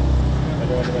 Follow him.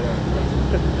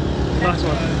 Nice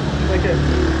one. Thank you.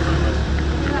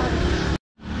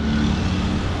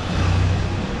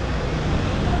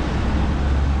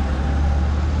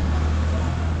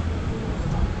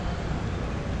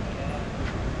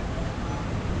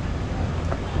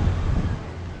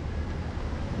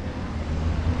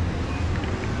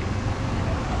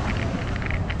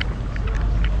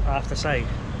 I have to say,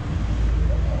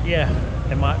 yeah,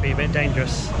 it might be a bit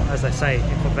dangerous, as they say,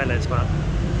 in favelas, but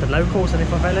the locals in the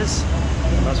favelas,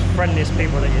 the most friendliest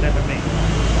people that you'd ever meet.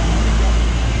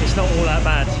 It's not all that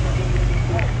bad.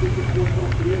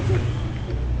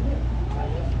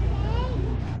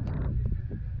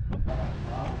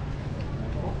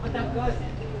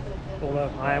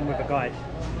 Although I am with a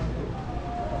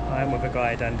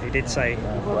guide. And he did say...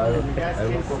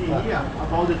 Let's see here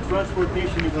about the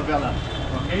transportation in favela.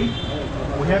 Okay?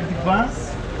 We have the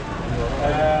vans.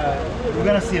 We're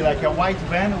gonna see like a white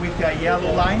van with a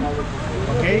yellow line.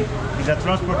 Okay? It's a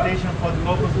transportation for the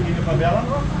locals in the favela.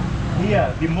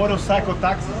 Here, the motorcycle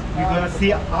taxis. We're gonna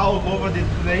see all over the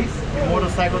place the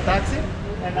motorcycle taxi,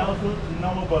 and also the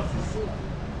normal buses.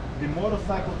 The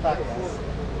motorcycle taxis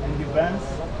and the vans,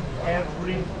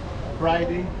 every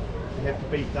Friday you have to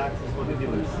pay taxes for the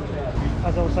dealers.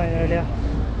 As I was saying earlier,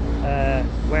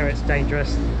 where it's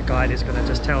dangerous, the guide is going to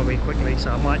just tell me quickly,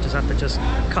 so I might just have to just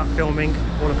cut filming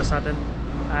all of a sudden.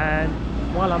 And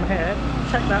while I'm here,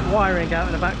 check that wiring out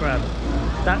in the background.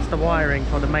 That's the wiring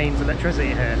for the mains electricity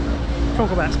here.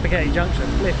 Talk about spaghetti junction,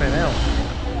 flipping hell.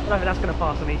 I don't think that's going to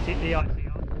pass on the ICR.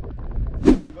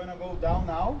 We're gonna go down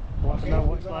now. Want to know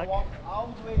what it's We're gonna like? walk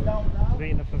all the way down now.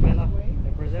 Being a favela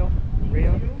in Brazil,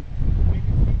 Rio. We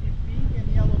can see the pink and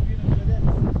yellow building over there.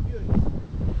 This is good.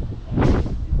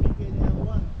 The pink and yellow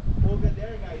one. Over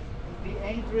there, guys, is the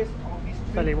entrance of the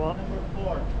street Tell you what. number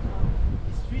 4.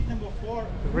 The street number 4.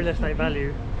 The real estate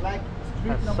value Like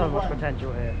street has number so much 1.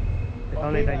 potential here. If Okay,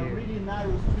 only they a knew. really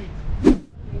narrow street.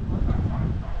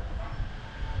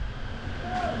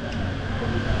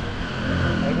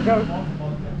 There we go.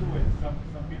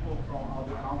 Some people from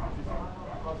other countries,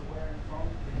 because where I'm from,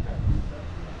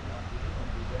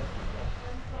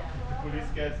 the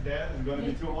police gets there, it's going to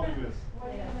be too obvious.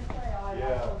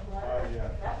 Yeah,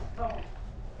 yeah.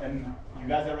 And you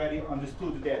guys already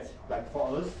understood that. Like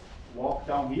for us, walk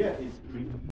down here is really.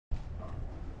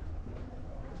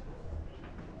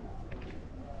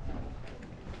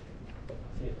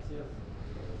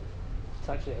 It's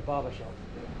actually a barber shop.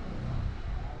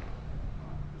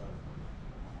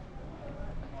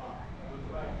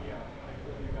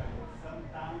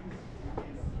 Sometimes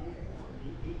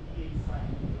you can see the ADA sign.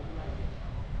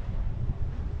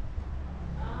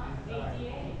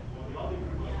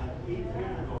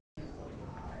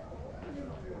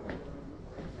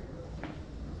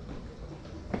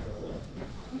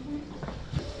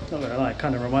 Not gonna lie, it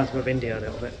kind of reminds me of India a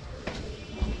little bit.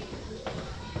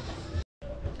 I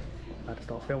had to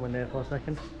start filming there for a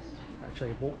second.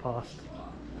 Actually walked past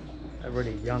a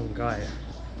really young guy,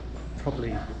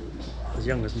 probably as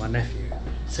young as my nephew,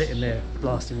 sitting there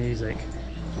blasting music.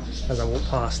 As I walked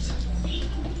past,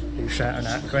 he was shouting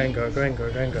out Gringo,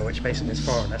 Gringo, Gringo, which basically means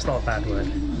foreign. That's not a bad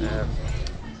word.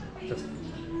 Just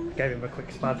gave him a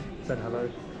quick spud, said hello.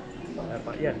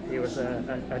 But yeah, he was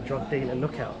a drug dealer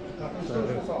lookout.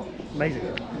 So amazing.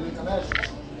 As I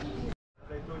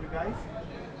told you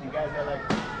guys are like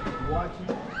watching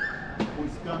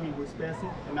who's coming, who's passing,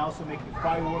 and also make the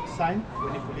fireworks sign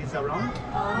when the police are around.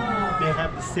 They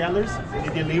have the sellers,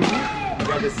 the delivery, they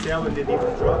have the sell and the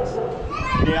different drugs.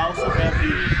 They also have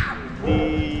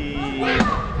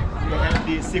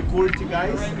the security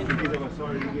guys.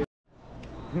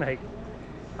 Mate,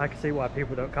 I can see why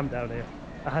people don't come down here.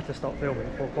 I had to stop filming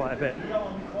for quite a bit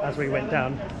as we went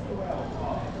down.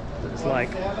 It's like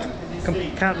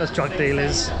countless drug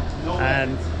dealers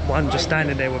and one just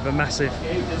standing there with a massive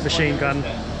machine gun.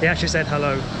 He actually said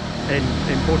hello in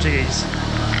Portuguese.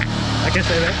 I guess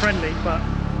they were friendly, but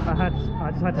I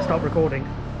just had to stop recording.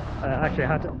 Actually, I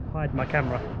had to hide my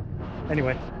camera.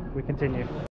 Anyway, we continue.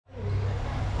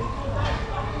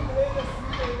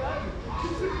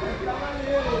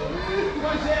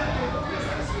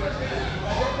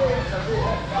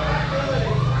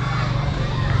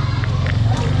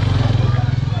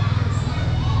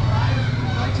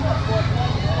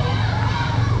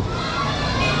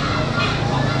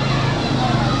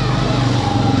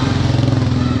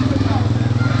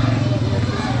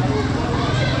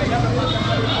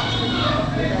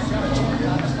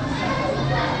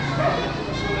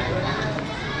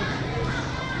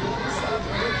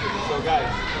 So guys,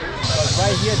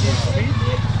 right here this street.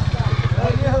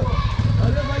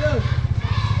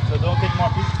 So don't take more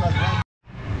pictures.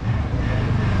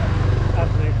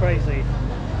 Absolutely crazy.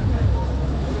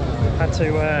 Had to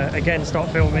again start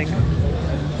filming.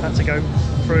 Had to go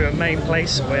through a main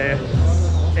place where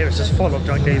it was just full of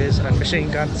drug dealers and machine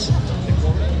guns.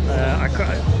 I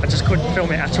just couldn't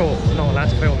film it at all. Not allowed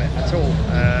to film it at all.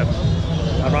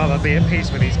 I'd rather be at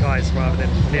peace with these guys rather than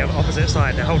on the opposite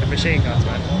side. They're holding machine guns,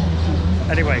 man.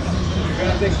 Anyway, We're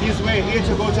gonna take this way here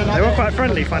to go to another. they were quite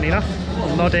friendly, funny enough,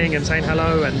 nodding and saying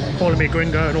hello and calling me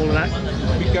gringo and all of that,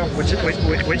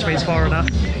 which means foreigner.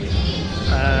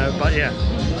 But yeah,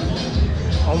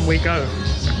 on we go.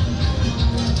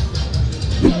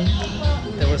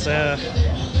 There was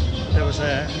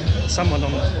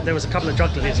a couple of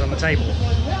drug dealers on the table,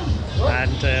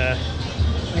 and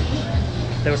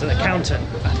there was an accountant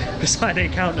beside the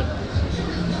accountant.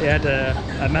 He had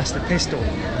a master pistol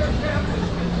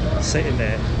sitting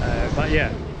there. But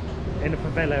yeah, in a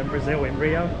favela in Brazil, in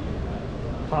Rio,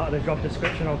 part of the job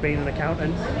description of being an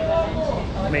accountant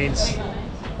means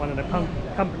one of the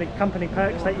company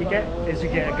perks that you get is you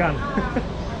get a gun.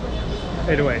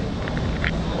 Anyway,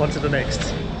 on to the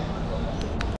next.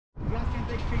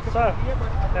 So,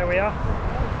 there we are,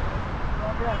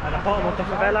 at the bottom of the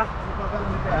favela,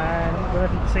 and I don't know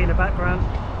if you can see in the background,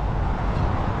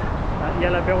 that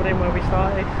yellow building where we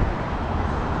started,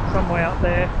 somewhere up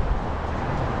there.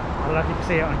 I don't know if you can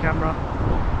see it on camera.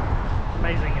 It's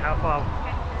amazing how far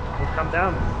we've come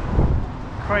down.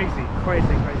 Crazy, crazy,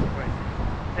 crazy, crazy.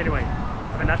 Anyway,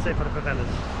 I think that's it for the favelas.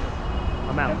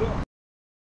 I'm out.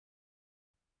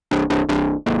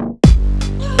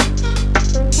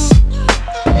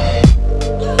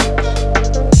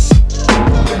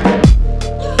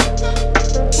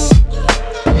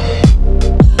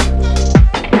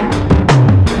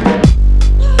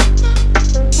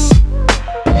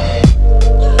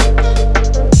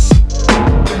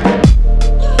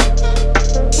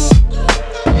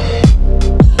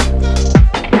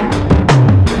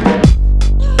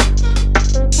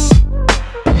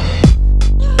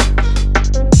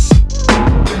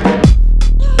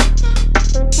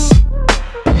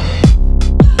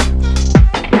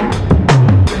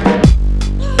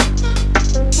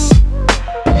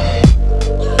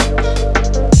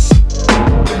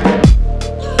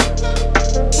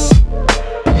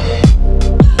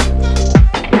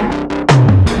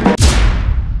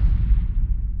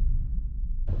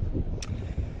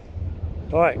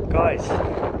 Alright guys,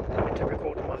 I need to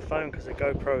record on my phone because the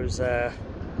GoPro's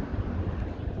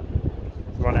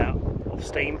run out of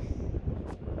steam.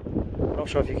 Not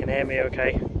sure if you can hear me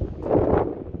okay.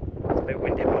 It's a bit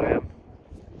windy where I am.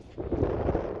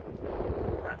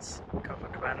 That's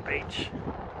Copacabana Beach,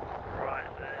 right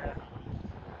there.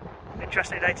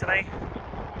 Interesting day today.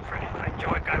 I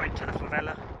enjoy going to the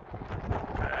favela.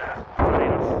 Funny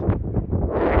enough,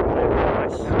 people there were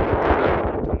nice.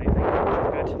 Don't even think it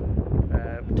was good.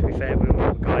 To be fair, we were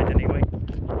on a guide anyway.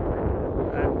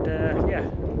 And yeah,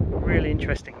 really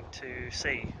interesting to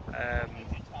see. I'm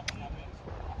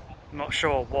not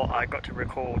sure what I got to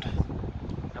record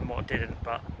and what didn't,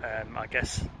 but I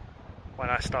guess when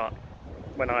I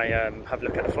have a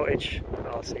look at the footage,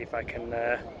 I'll see if I can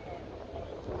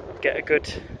get a good,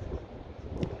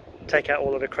 take out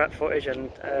all of the crap footage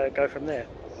and go from there.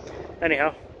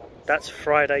 Anyhow, that's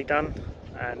Friday done,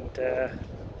 and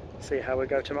see how we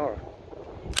go tomorrow.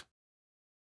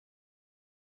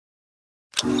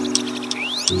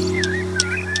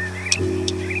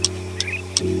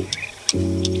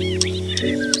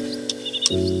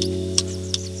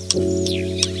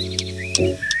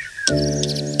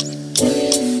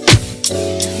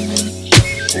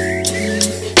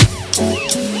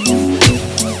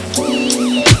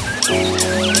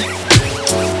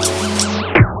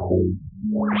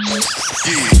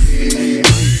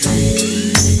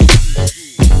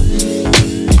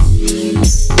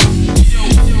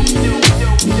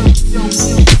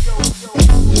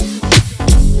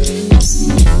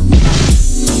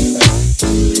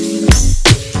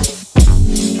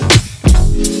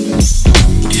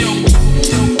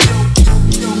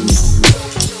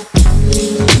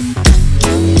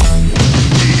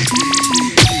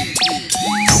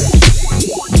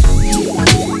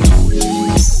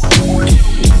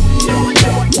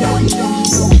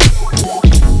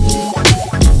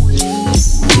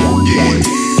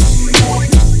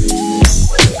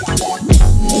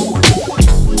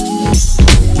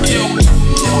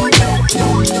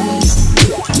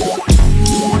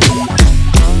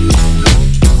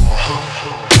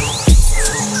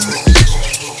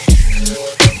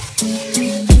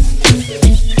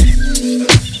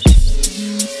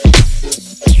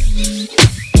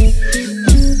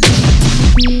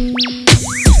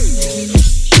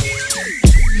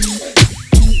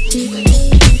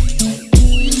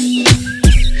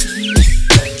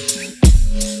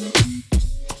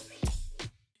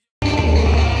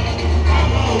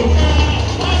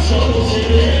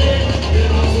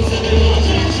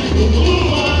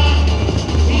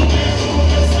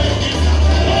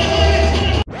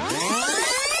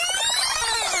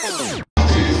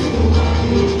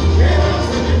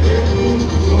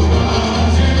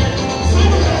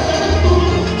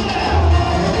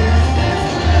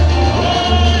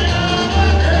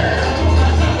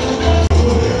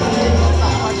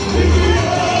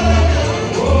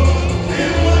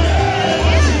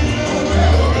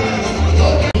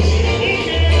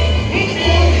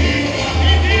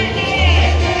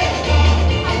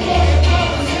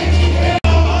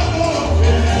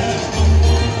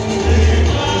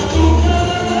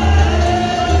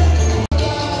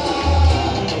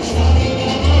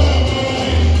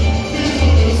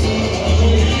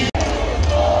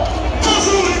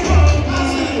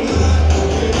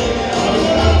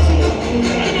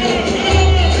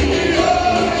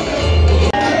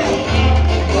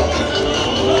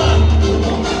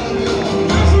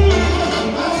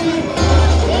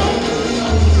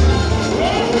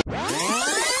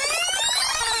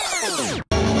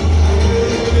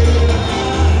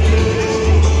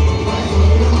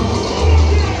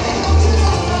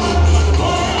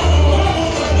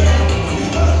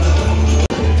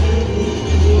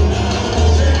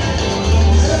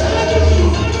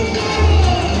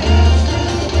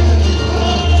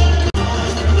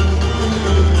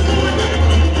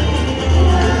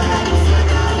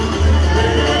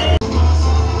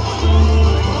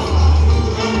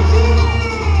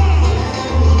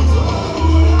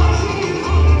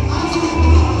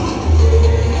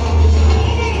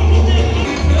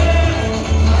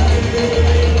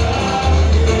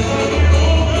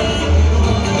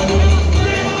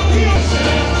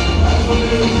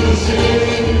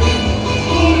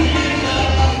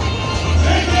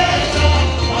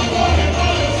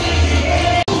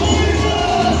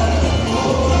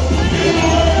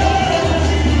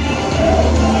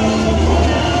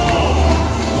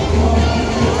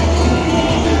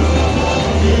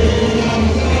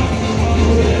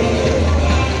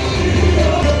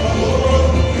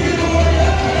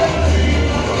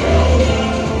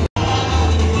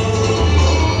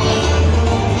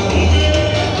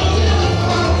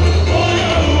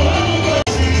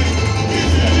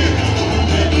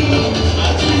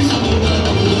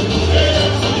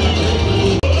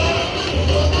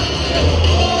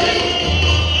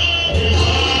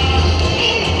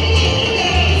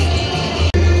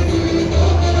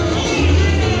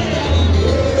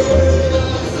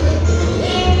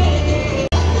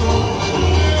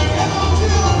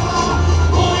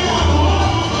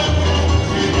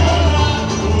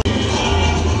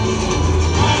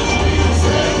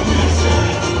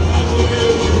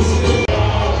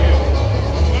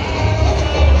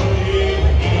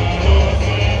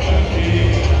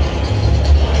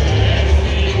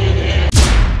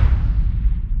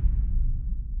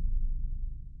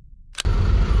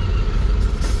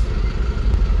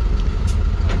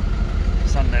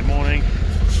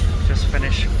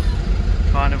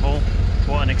 Bearilosh Carnival.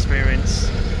 What an experience.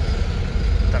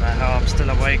 Don't know how I'm still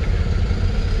awake.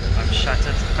 I'm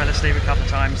shattered. Fell asleep a couple of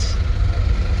times.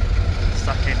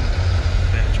 Stuck in a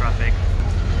bit of traffic.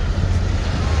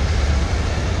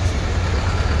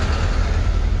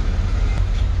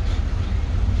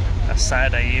 That's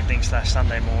Saturday evening /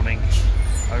 Sunday morning.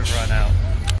 Over and out.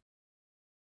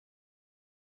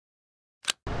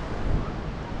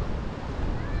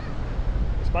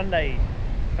 It's Monday,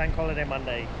 bank holiday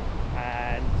Monday,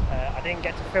 and I didn't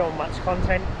get to film much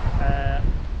content.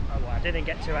 Well, I didn't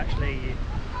get to actually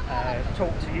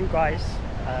talk to you guys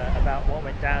about what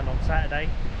went down on Saturday.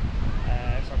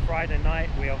 So Friday night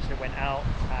we obviously went out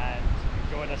and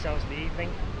enjoyed ourselves in the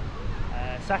evening.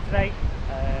 Saturday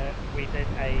we did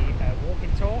a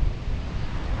walking tour,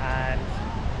 and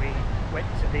we went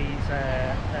to these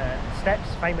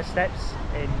steps, famous steps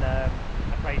in a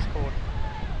place called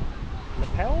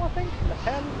Lapel, I think?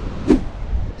 Lapel?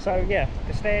 So yeah,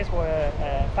 the stairs were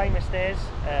famous stairs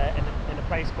in a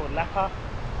place called Lapa.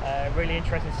 Really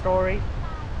interesting story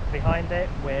behind it,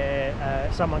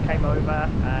 where someone came over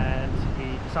and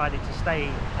he decided to stay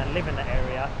and live in the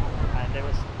area, and there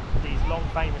was these long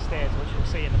famous stairs, which you'll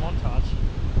see in the montage,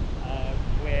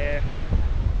 where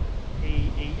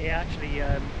he actually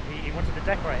he wanted to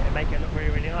decorate and make it look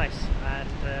really, really nice, and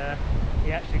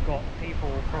he actually got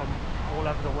people from all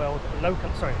over the world,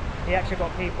 he actually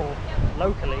got people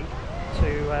locally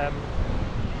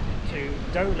to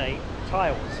donate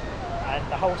tiles,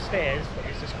 and the whole stairs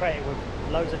is just created with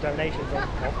loads of donations of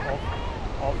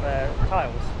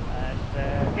tiles, and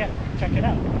yeah, check it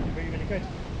out, really, really good.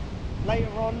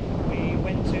 Later on we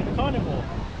went to the carnival.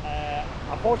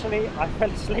 Unfortunately I fell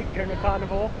asleep during the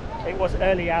carnival. It was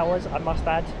early hours, I must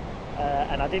add,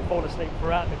 and I did fall asleep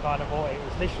throughout the carnival. It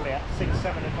was literally at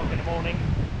 6-7 o'clock in the morning.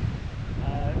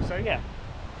 So yeah,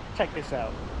 check this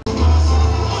out.